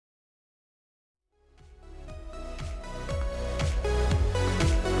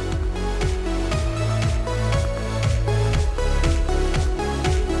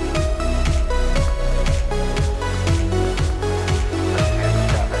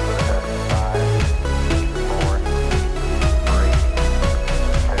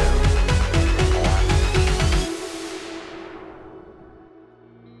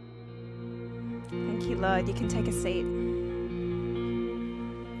You can take a seat.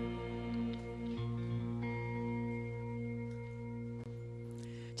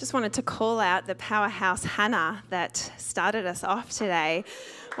 Just wanted to call out the powerhouse Hannah that started us off today.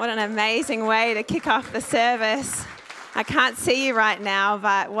 What an amazing way to kick off the service. I can't see you right now,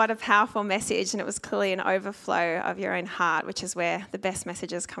 but what a powerful message. And it was clearly an overflow of your own heart, which is where the best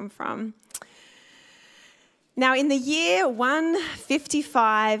messages come from. Now, in the year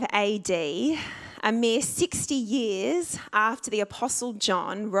 155 AD, a mere 60 years after the Apostle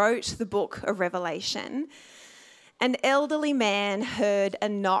John wrote the book of Revelation, an elderly man heard a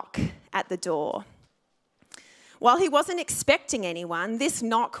knock at the door. While he wasn't expecting anyone, this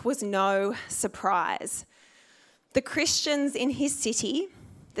knock was no surprise. The Christians in his city,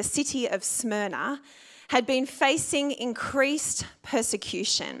 the city of Smyrna, had been facing increased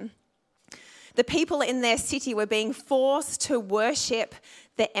persecution. The people in their city were being forced to worship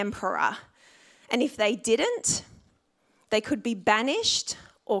the emperor. And if they didn't, they could be banished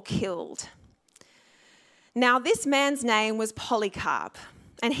or killed. Now, this man's name was Polycarp,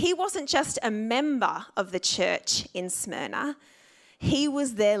 and he wasn't just a member of the church in Smyrna. He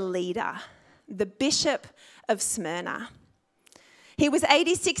was their leader, the Bishop of Smyrna. He was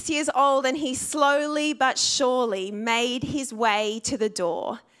 86 years old, and he slowly but surely made his way to the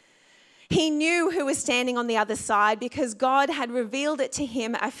door. He knew who was standing on the other side because God had revealed it to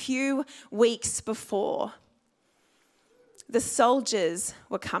him a few weeks before. The soldiers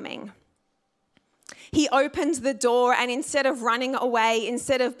were coming. He opened the door, and instead of running away,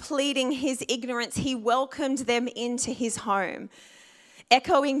 instead of pleading his ignorance, he welcomed them into his home.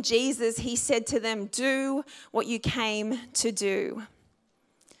 Echoing Jesus, he said to them, "Do what you came to do."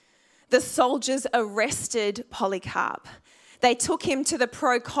 The soldiers arrested Polycarp. They took him to the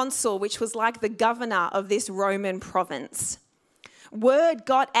proconsul, which was like the governor of this Roman province. Word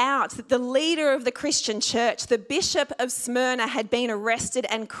got out that the leader of the Christian church, the Bishop of Smyrna, had been arrested,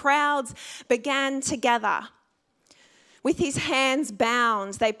 and crowds began to gather. With his hands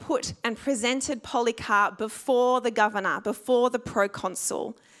bound, they put and presented Polycarp before the governor, before the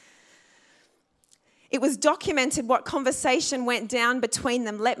proconsul. It was documented what conversation went down between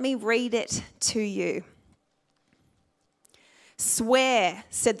them. Let me read it to you. "Swear,"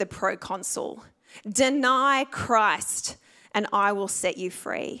 said the proconsul, "deny Christ, and I will set you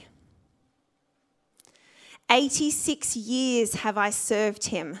free." 86 years have I served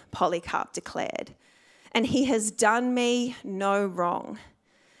him, Polycarp declared, and he has done me no wrong.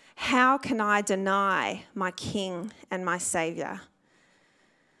 How can I deny my king and my saviour?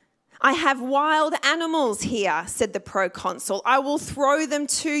 "I have wild animals here," said the proconsul. "I will throw them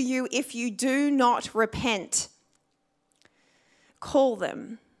to you if you do not repent." "Call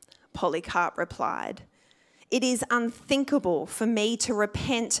them," Polycarp replied. "It is unthinkable for me to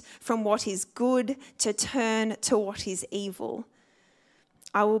repent from what is good to turn to what is evil.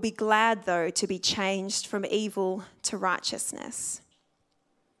 I will be glad, though, to be changed from evil to righteousness."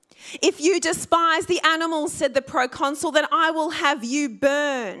 "If you despise the animals," said the proconsul, "then I will have you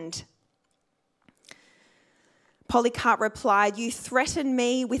burned." Polycarp replied, "You threaten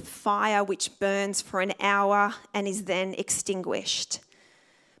me with fire which burns for an hour and is then extinguished.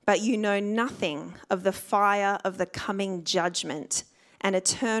 But you know nothing of the fire of the coming judgment and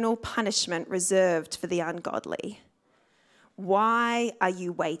eternal punishment reserved for the ungodly. Why are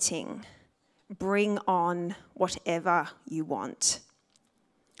you waiting? Bring on whatever you want."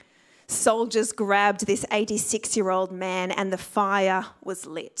 Soldiers grabbed this 86-year-old man, and the fire was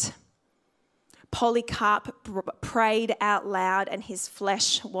lit. Polycarp prayed out loud, and his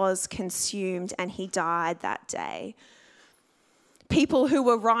flesh was consumed, and he died that day. People who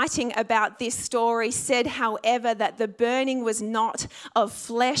were writing about this story said, however, that the burning was not of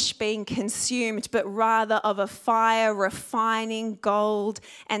flesh being consumed, but rather of a fire refining gold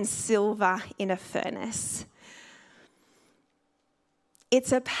and silver in a furnace.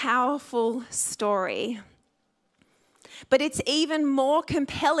 It's a powerful story. But it's even more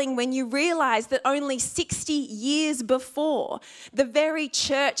compelling when you realize that only 60 years before, the very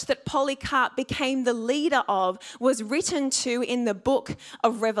church that Polycarp became the leader of was written to in the book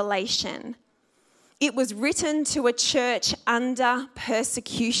of Revelation. It was written to a church under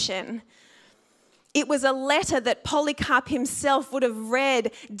persecution. It was a letter that Polycarp himself would have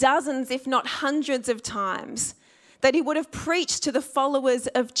read dozens, if not hundreds of times, that he would have preached to the followers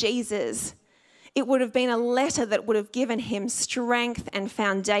of Jesus. It would have been a letter that would have given him strength and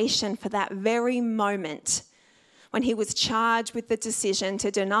foundation for that very moment when he was charged with the decision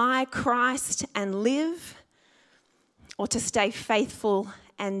to deny Christ and live, or to stay faithful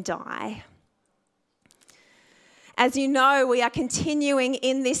and die. As you know, we are continuing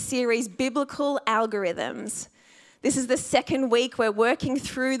in this series, Biblical Algorithms. This is the second week we're working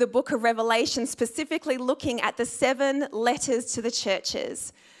through the book of Revelation, specifically looking at the 7 letters to the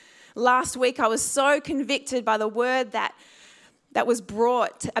churches. Last week, I was so convicted by the word that was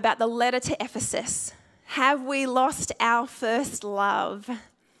brought about the letter to Ephesus. Have we lost our first love?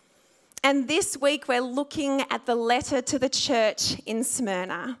 And this week, we're looking at the letter to the church in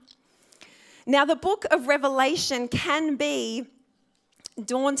Smyrna. Now, the book of Revelation can be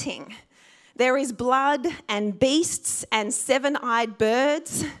daunting. There is blood and beasts and 7-eyed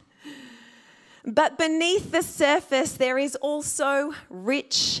birds. But beneath the surface, there is also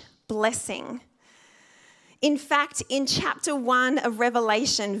rich blessing. In fact, in chapter 1 of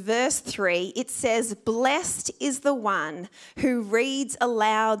Revelation, verse 3, it says, "Blessed is the one who reads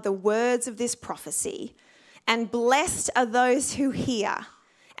aloud the words of this prophecy, and blessed are those who hear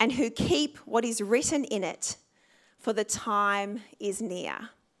and who keep what is written in it, for the time is near."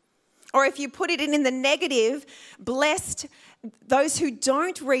 Or if you put it in the negative, blessed, those who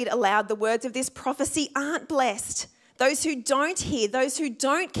don't read aloud the words of this prophecy aren't blessed. Those who don't hear, those who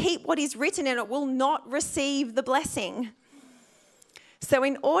don't keep what is written in it will not receive the blessing. So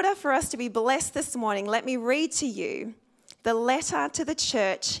in order for us to be blessed this morning, let me read to you the letter to the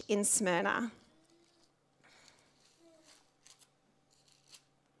church in Smyrna.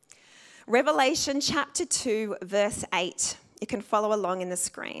 Revelation chapter 2, verse 8. You can follow along in the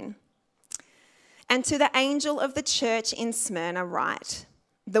screen. "And to the angel of the church in Smyrna write,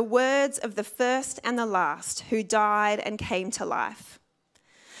 the words of the first and the last who died and came to life.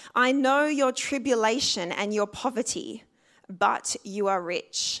 I know your tribulation and your poverty, but you are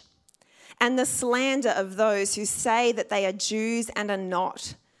rich, and the slander of those who say that they are Jews and are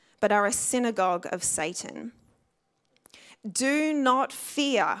not, but are a synagogue of Satan. Do not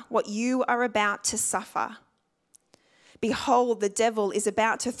fear what you are about to suffer. Behold, the devil is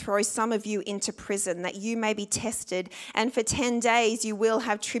about to throw some of you into prison, that you may be tested, and for 10 days you will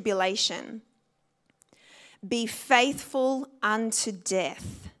have tribulation. Be faithful unto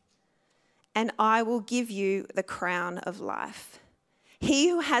death, and I will give you the crown of life. He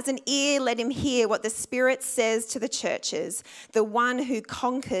who has an ear, let him hear what the Spirit says to the churches. The one who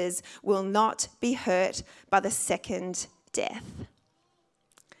conquers will not be hurt by the second death."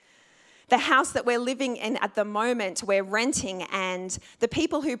 The house that we're living in at the moment, we're renting, and the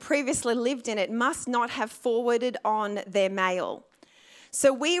people who previously lived in it must not have forwarded on their mail.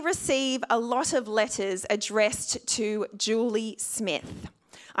 So we receive a lot of letters addressed to Julie Smith.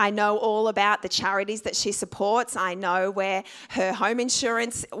 I know all about the charities that she supports. I know where her home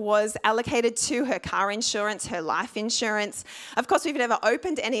insurance was allocated to, her car insurance, her life insurance. Of course, we've never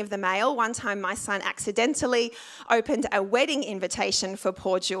opened any of the mail. One time my son accidentally opened a wedding invitation for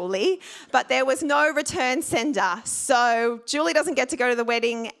poor Julie, but there was no return sender. So Julie doesn't get to go to the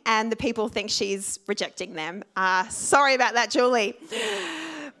wedding and the people think she's rejecting them. Sorry about that, Julie.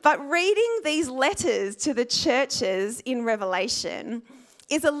 But reading these letters to the churches in Revelation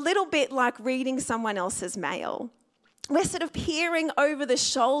is a little bit like reading someone else's mail. We're sort of peering over the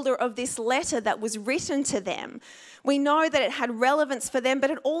shoulder of this letter that was written to them. We know that it had relevance for them,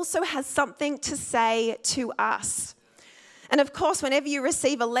 but it also has something to say to us. And of course, whenever you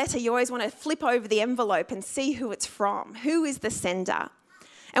receive a letter, you always want to flip over the envelope and see who it's from. Who is the sender?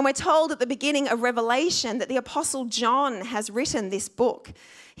 And we're told at the beginning of Revelation that the Apostle John has written this book.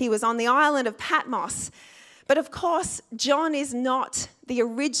 He was on the island of Patmos. But of course, John is not the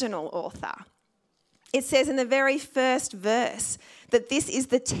original author. It says in the very first verse that this is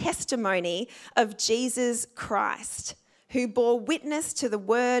the testimony of Jesus Christ, who bore witness to the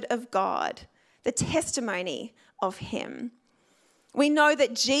word of God, the testimony of him. We know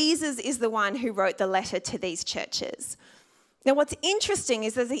that Jesus is the one who wrote the letter to these churches. Now, what's interesting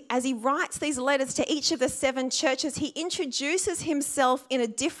is as he writes these letters to each of the 7 churches, he introduces himself in a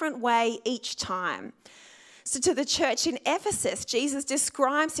different way each time. So to the church in Ephesus, Jesus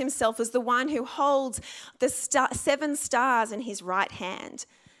describes himself as the one who holds the 7 stars in his right hand.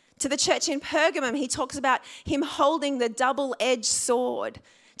 To the church in Pergamum, he talks about him holding the double-edged sword.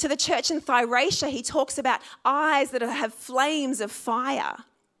 To the church in Thyatira, he talks about eyes that have flames of fire.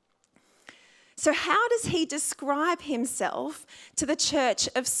 So how does he describe himself to the church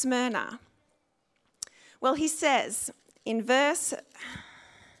of Smyrna? Well, he says in verse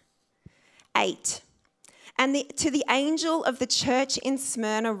 8, "And to the angel of the church in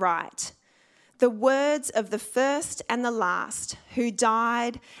Smyrna write, the words of the first and the last who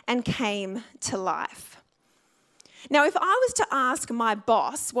died and came to life." Now, if I was to ask my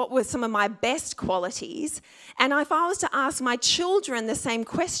boss what were some of my best qualities, and if I was to ask my children the same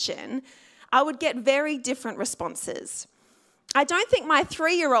question, I would get very different responses. I don't think my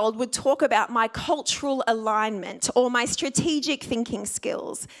 3-year-old would talk about my cultural alignment or my strategic thinking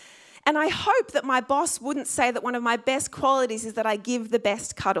skills. And I hope that my boss wouldn't say that one of my best qualities is that I give the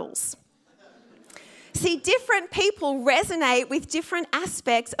best cuddles. See, different people resonate with different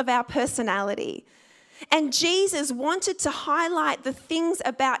aspects of our personality. And Jesus wanted to highlight the things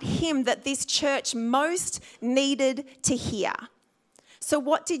about him that this church most needed to hear. So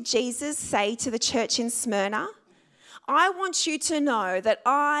what did Jesus say to the church in Smyrna? I want you to know that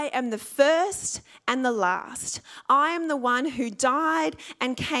I am the first and the last. I am the one who died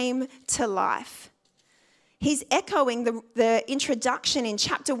and came to life. He's echoing the introduction in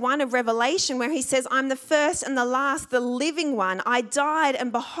chapter 1 of Revelation where he says, I'm the first and the last, the living one. I died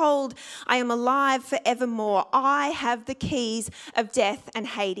and behold, I am alive forevermore. I have the keys of death and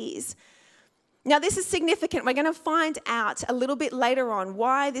Hades. Now, this is significant. We're going to find out a little bit later on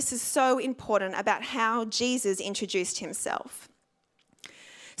why this is so important about how Jesus introduced himself.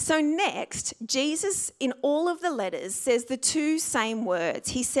 So next, Jesus, in all of the letters, says the two same words.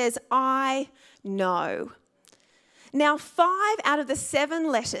 He says, I know. Now, 5 out of the 7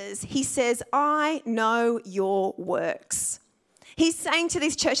 letters, he says, I know your works. He's saying to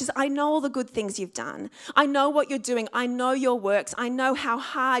these churches, I know all the good things you've done. I know what you're doing. I know your works. I know how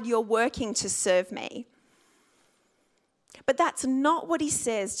hard you're working to serve me. But that's not what he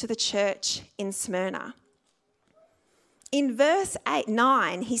says to the church in Smyrna. In verse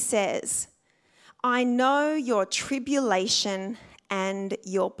 9, he says, I know your tribulation and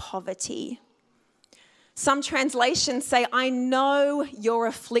your poverty. Some translations say, I know your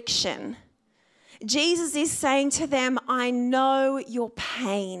affliction. Jesus is saying to them, I know your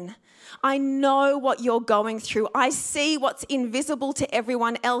pain. I know what you're going through. I see what's invisible to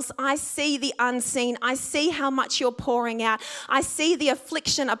everyone else. I see the unseen. I see how much you're pouring out. I see the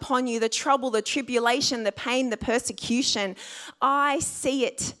affliction upon you, the trouble, the tribulation, the pain, the persecution. I see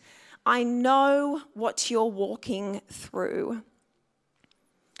it. I know what you're walking through.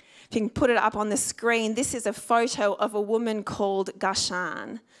 If you can put it up on the screen, this is a photo of a woman called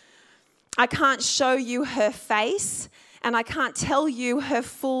Gashan. I can't show you her face and I can't tell you her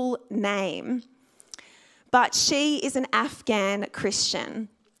full name, but she is an Afghan Christian.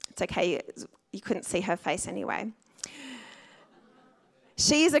 It's okay, you couldn't see her face anyway.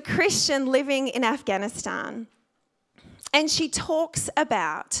 She is a Christian living in Afghanistan, and she talks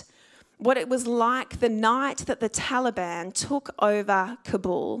about what it was like the night that the Taliban took over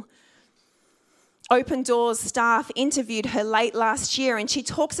Kabul. Open Doors staff interviewed her late last year, and she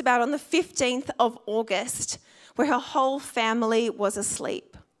talks about on the 15th of August, where her whole family was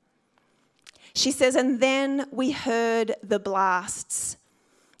asleep. She says, and then we heard the blasts.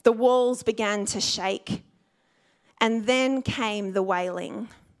 The walls began to shake, and then came the wailing.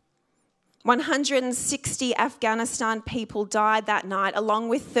 160 Afghanistan people died that night, along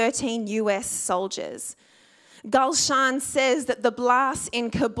with 13 US soldiers. Gulshan says that the blasts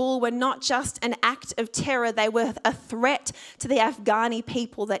in Kabul were not just an act of terror, they were a threat to the Afghani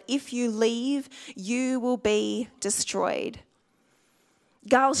people that if you leave, you will be destroyed.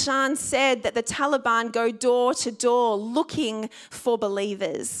 Gulshan said that the Taliban go door to door looking for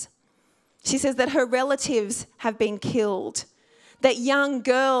believers. She says that her relatives have been killed, that young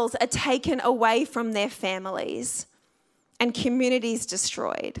girls are taken away from their families, and communities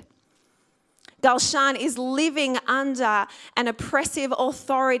destroyed. Gulshan is living under an oppressive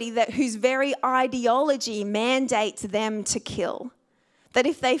authority whose very ideology mandates them to kill. That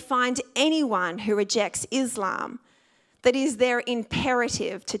if they find anyone who rejects Islam, that is their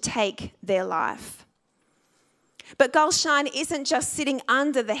imperative to take their life. But Gulshan isn't just sitting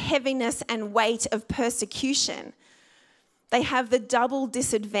under the heaviness and weight of persecution. They have the double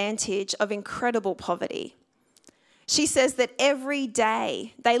disadvantage of incredible poverty. She says that every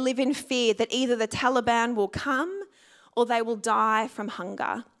day they live in fear that either the Taliban will come or they will die from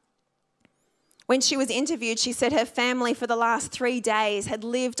hunger. When she was interviewed, she said her family for the last 3 days had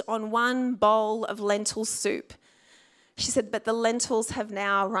lived on one bowl of lentil soup. She said, but the lentils have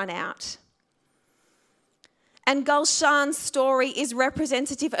now run out. And Gulshan's story is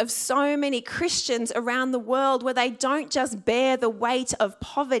representative of so many Christians around the world where they don't just bear the weight of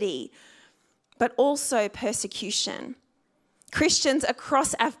poverty, but also persecution. Christians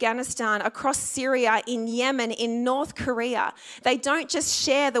across Afghanistan, across Syria, in Yemen, in North Korea, they don't just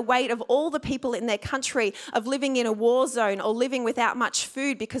share the weight of all the people in their country of living in a war zone or living without much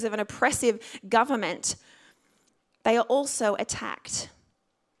food because of an oppressive government. They are also attacked.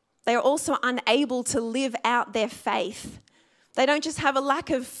 They are also unable to live out their faith. They don't just have a lack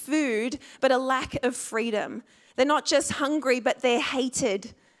of food, but a lack of freedom. They're not just hungry, but they're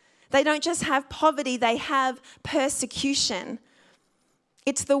hated. They don't just have poverty, they have persecution.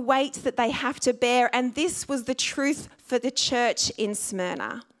 It's the weight that they have to bear, and this was the truth for the church in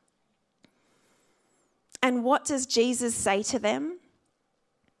Smyrna. And what does Jesus say to them?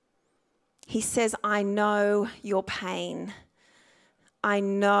 He says, I know your pain. I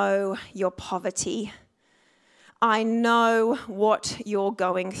know your poverty. I know what you're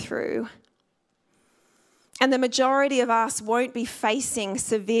going through. And the majority of us won't be facing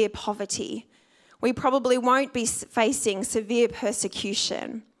severe poverty. We probably won't be facing severe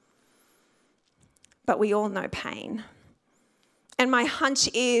persecution. But we all know pain. And my hunch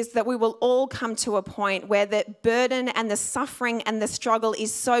is that we will all come to a point where the burden and the suffering and the struggle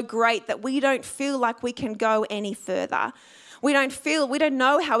is so great that we don't feel like we can go any further. We don't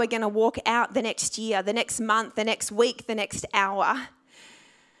know how we're going to walk out the next year, the next month, the next week, the next hour.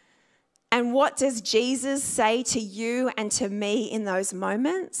 And what does Jesus say to you and to me in those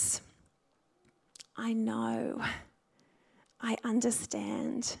moments? I know. I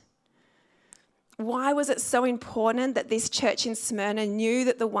understand. Why was it so important that this church in Smyrna knew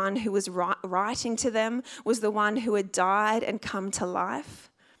that the one who was writing to them was the one who had died and come to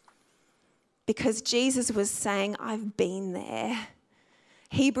life? Because Jesus was saying, I've been there.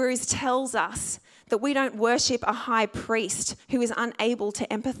 Hebrews tells us that we don't worship a high priest who is unable to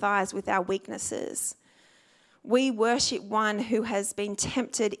empathize with our weaknesses. We worship one who has been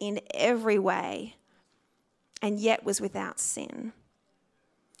tempted in every way and yet was without sin.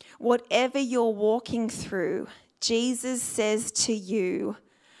 Whatever you're walking through, Jesus says to you,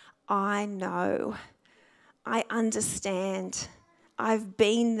 I know, I understand, I've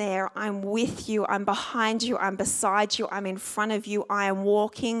been there, I'm with you, I'm behind you, I'm beside you, I'm in front of you, I am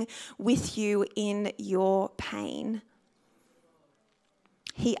walking with you in your pain.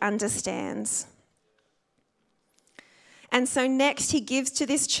 He understands. And so next he gives to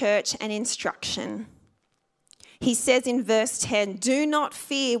this church an instruction. He says in verse 10, do not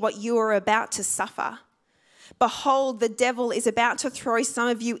fear what you are about to suffer. Behold, the devil is about to throw some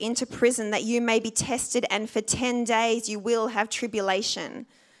of you into prison that you may be tested, and for 10 days you will have tribulation.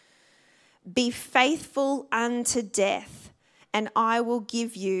 Be faithful unto death, and I will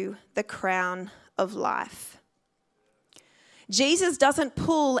give you the crown of life. Jesus doesn't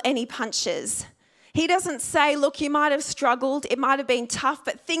pull any punches. He doesn't say, look, you might have struggled, it might have been tough,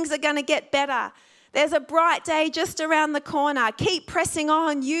 but things are going to get better. There's a bright day just around the corner. Keep pressing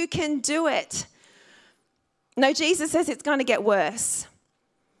on. You can do it. No, Jesus says it's going to get worse.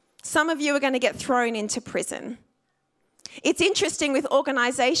 Some of you are going to get thrown into prison. It's interesting with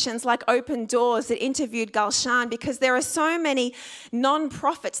organizations like Open Doors that interviewed Gulshan, because there are so many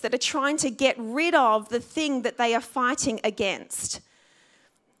non-profits that are trying to get rid of the thing that they are fighting against.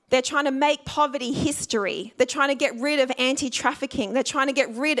 They're trying to make poverty history. They're trying to get rid of anti-trafficking. They're trying to get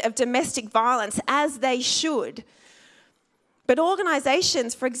rid of domestic violence, as they should. But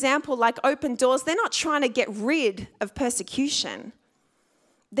organizations, for example, like Open Doors, they're not trying to get rid of persecution.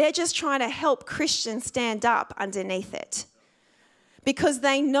 They're just trying to help Christians stand up underneath it. Because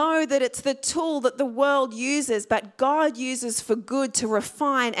they know that it's the tool that the world uses, but God uses for good to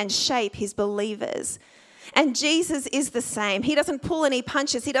refine and shape his believers. And Jesus is the same. He doesn't pull any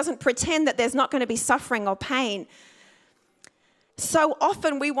punches. He doesn't pretend that there's not going to be suffering or pain. So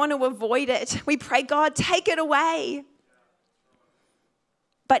often we want to avoid it. We pray, God, take it away.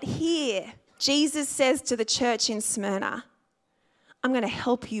 But here, Jesus says to the church in Smyrna, I'm going to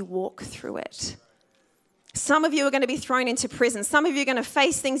help you walk through it. Some of you are going to be thrown into prison. Some of you are going to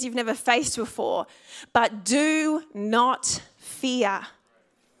face things you've never faced before. But do not fear.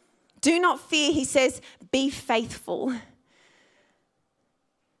 Do not fear, he says, be faithful.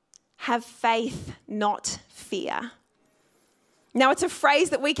 Have faith, not fear. Now, it's a phrase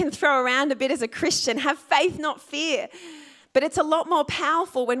that we can throw around a bit as a Christian. Have faith, not fear. But it's a lot more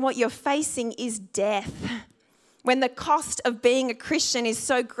powerful when what you're facing is death. When the cost of being a Christian is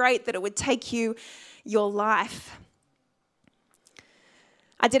so great that it would take you your life.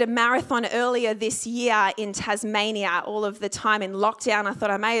 I did a marathon earlier this year in Tasmania, all of the time in lockdown. I thought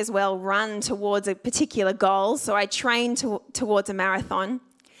I may as well run towards a particular goal. So I trained towards a marathon.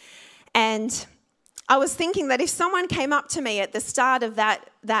 And I was thinking that if someone came up to me at the start of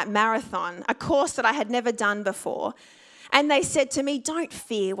that marathon, a course that I had never done before, and they said to me, don't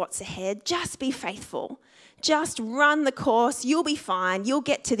fear what's ahead, just be faithful. Just run the course, you'll be fine, you'll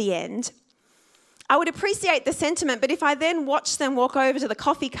get to the end. I would appreciate the sentiment, but if I then watch them walk over to the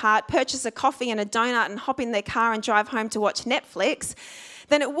coffee cart, purchase a coffee and a donut and hop in their car and drive home to watch Netflix,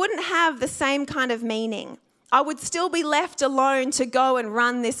 then it wouldn't have the same kind of meaning. I would still be left alone to go and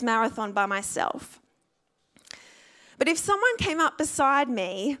run this marathon by myself. But if someone came up beside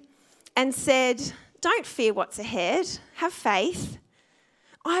me and said, don't fear what's ahead, have faith.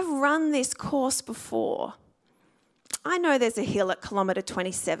 I've run this course before. I know there's a hill at kilometre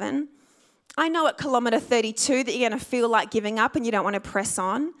 27. I know at kilometre 32 that you're going to feel like giving up and you don't want to press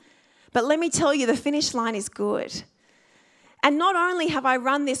on. But let me tell you, the finish line is good. And not only have I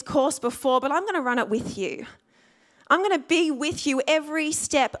run this course before, but I'm going to run it with you. I'm going to be with you every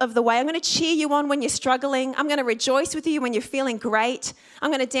step of the way. I'm going to cheer you on when you're struggling. I'm going to rejoice with you when you're feeling great. I'm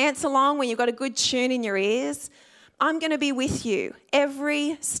going to dance along when you've got a good tune in your ears. I'm going to be with you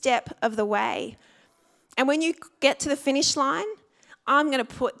every step of the way. And when you get to the finish line, I'm going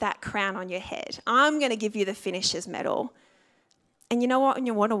to put that crown on your head. I'm going to give you the finisher's medal. And you know what? When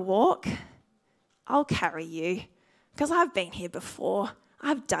you want to walk, I'll carry you because I've been here before.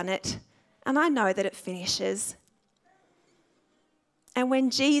 I've done it. And I know that it finishes. And when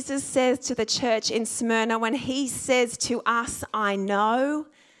Jesus says to the church in Smyrna, when he says to us, I know,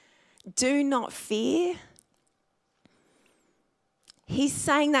 do not fear, he's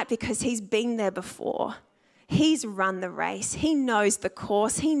saying that because he's been there before. He's run the race. He knows the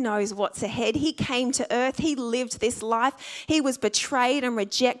course. He knows what's ahead. He came to earth. He lived this life. He was betrayed and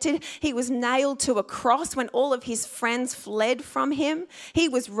rejected. He was nailed to a cross when all of his friends fled from him. He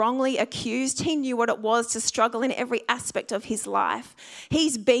was wrongly accused. He knew what it was to struggle in every aspect of his life.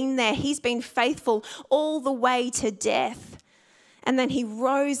 He's been there. He's been faithful all the way to death. And then he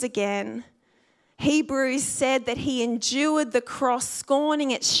rose again. Hebrews said that he endured the cross, scorning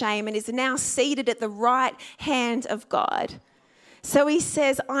its shame, and is now seated at the right hand of God. So he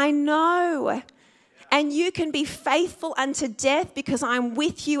says, I know, and you can be faithful unto death because I'm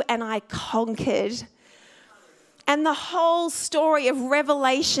with you and I conquered. And the whole story of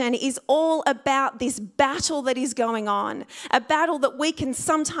Revelation is all about this battle that is going on, a battle that we can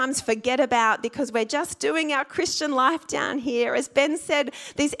sometimes forget about because we're just doing our Christian life down here. As Ben said,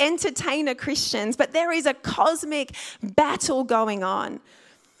 these entertainer Christians, but there is a cosmic battle going on.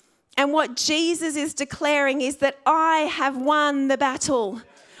 And what Jesus is declaring is that I have won the battle.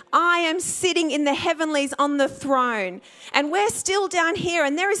 I am sitting in the heavenlies on the throne. And we're still down here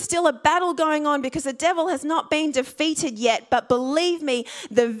and there is still a battle going on because the devil has not been defeated yet. But believe me,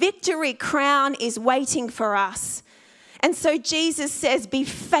 the victory crown is waiting for us. And so Jesus says, be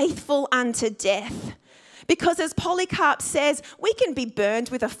faithful unto death. Because as Polycarp says, we can be burned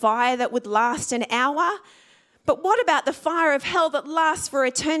with a fire that would last an hour. But what about the fire of hell that lasts for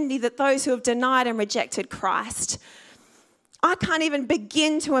eternity, that those who have denied and rejected Christ? I can't even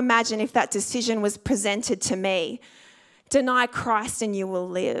begin to imagine if that decision was presented to me. Deny Christ and you will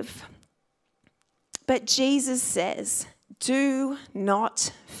live. But Jesus says, do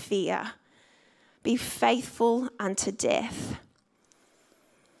not fear. Be faithful unto death.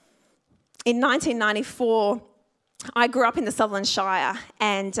 In 1994, I grew up in the Sutherland Shire,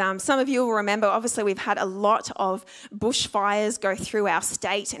 and some of you will remember, obviously we've had a lot of bushfires go through our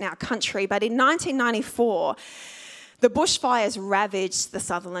state and our country, but in 1994, the bushfires ravaged the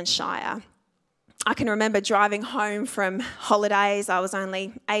Sutherland Shire. I can remember driving home from holidays. I was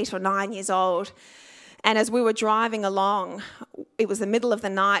only 8 or 9 years old. And as we were driving along, it was the middle of the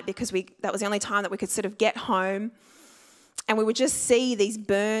night because that was the only time that we could sort of get home. And we would just see these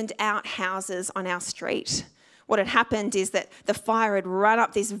burned out houses on our street. What had happened is that the fire had run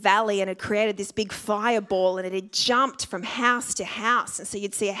up this valley and had created this big fireball, and it had jumped from house to house. And so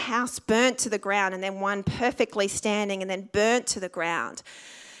you'd see a house burnt to the ground and then one perfectly standing and then burnt to the ground.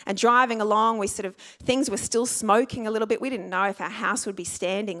 And driving along, things were still smoking a little bit. We didn't know if our house would be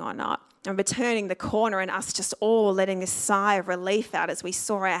standing or not. And we're turning the corner and us just all letting this sigh of relief out as we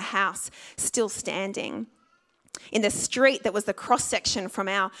saw our house still standing. In the street that was the cross-section from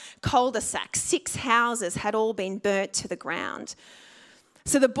our cul-de-sac, 6 houses had all been burnt to the ground.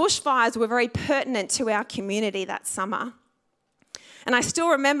 So the bushfires were very pertinent to our community that summer. And I still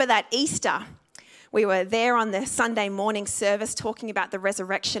remember that Easter. We were there on the Sunday morning service talking about the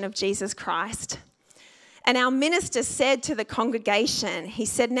resurrection of Jesus Christ. And our minister said to the congregation, he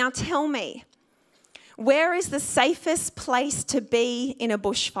said, now tell me, where is the safest place to be in a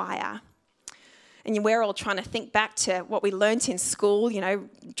bushfire? And we're all trying to think back to what we learnt in school,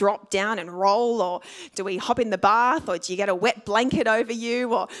 drop down and roll, or do we hop in the bath, or do you get a wet blanket over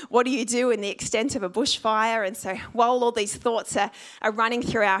you, or what do you do in the extent of a bushfire? And so while all these thoughts are running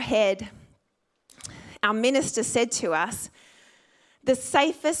through our head, our minister said to us, the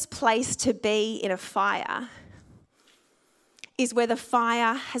safest place to be in a fire is where the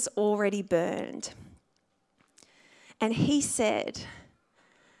fire has already burned. And he said,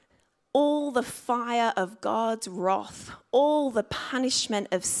 all the fire of God's wrath, all the punishment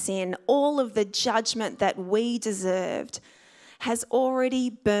of sin, all of the judgment that we deserved has already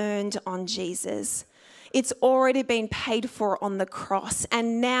burned on Jesus. It's already been paid for on the cross.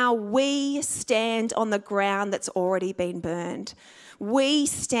 And now we stand on the ground that's already been burned. We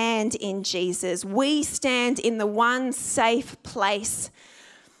stand in Jesus. We stand in the one safe place.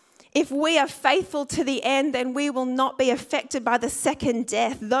 If we are faithful to the end, then we will not be affected by the second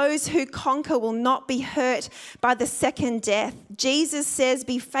death. Those who conquer will not be hurt by the second death. Jesus says,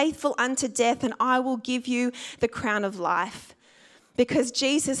 be faithful unto death, and I will give you the crown of life. Because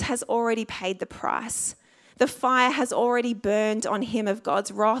Jesus has already paid the price. The fire has already burned on him of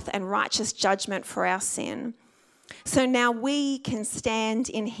God's wrath and righteous judgment for our sin. So now we can stand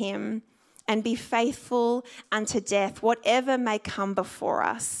in him and be faithful unto death, whatever may come before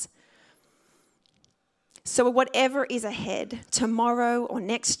us. So whatever is ahead, tomorrow or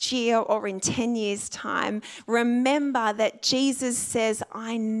next year or in 10 years' time, remember that Jesus says,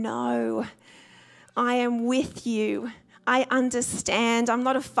 I know, I am with you. I understand. I'm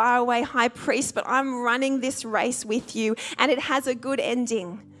not a faraway high priest, but I'm running this race with you, and it has a good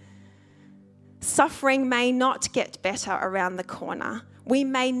ending. Suffering may not get better around the corner. We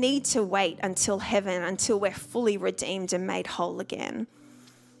may need to wait until heaven, until we're fully redeemed and made whole again.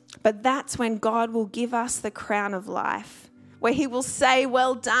 But that's when God will give us the crown of life, where he will say,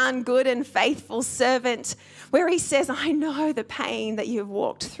 well done, good and faithful servant, where he says, I know the pain that you've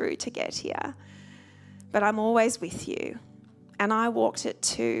walked through to get here, but I'm always with you. And I walked it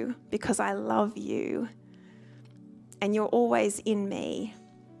too because I love you and you're always in me.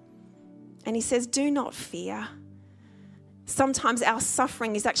 And he says, do not fear. Sometimes our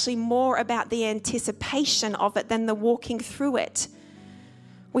suffering is actually more about the anticipation of it than the walking through it.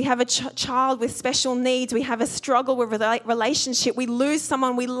 We have a child with special needs. We have a struggle with a relationship. We lose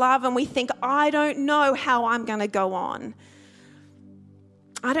someone we love and we think, I don't know how I'm going to go on.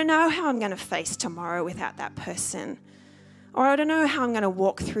 I don't know how I'm going to face tomorrow without that person. Or I don't know how I'm going to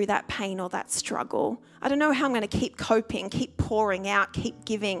walk through that pain or that struggle. I don't know how I'm going to keep coping, keep pouring out, keep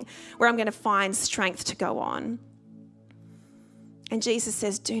giving, where I'm going to find strength to go on. And Jesus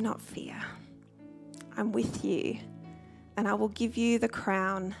says, do not fear. I'm with you, and I will give you the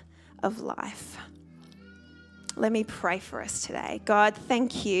crown of life. Let me pray for us today. God,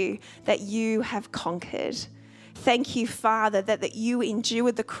 thank you that you have conquered. Thank you, Father, that you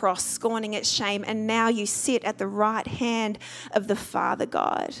endured the cross, scorning its shame, and now you sit at the right hand of the Father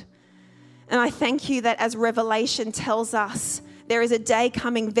God. And I thank you that as Revelation tells us, there is a day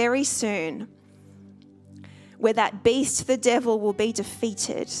coming very soon where that beast, the devil, will be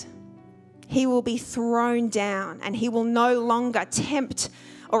defeated. He will be thrown down and he will no longer tempt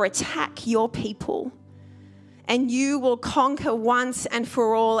or attack your people. And you will conquer once and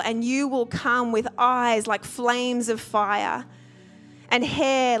for all, and you will come with eyes like flames of fire and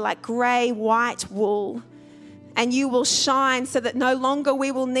hair like grey white wool. And you will shine so that no longer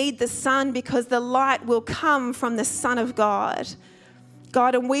we will need the sun, because the light will come from the Son of God.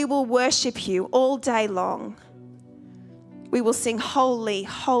 God, and we will worship you all day long. We will sing, holy,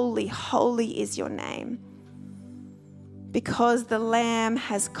 holy, holy is your name, because the Lamb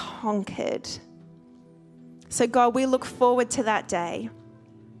has conquered. So God, we look forward to that day.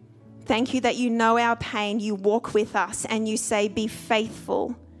 Thank you that you know our pain, you walk with us, and you say, be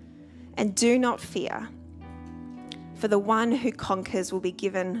faithful and do not fear, for the one who conquers will be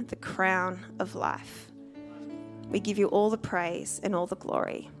given the crown of life. We give you all the praise and all the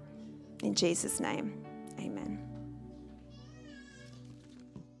glory. In Jesus' name, amen.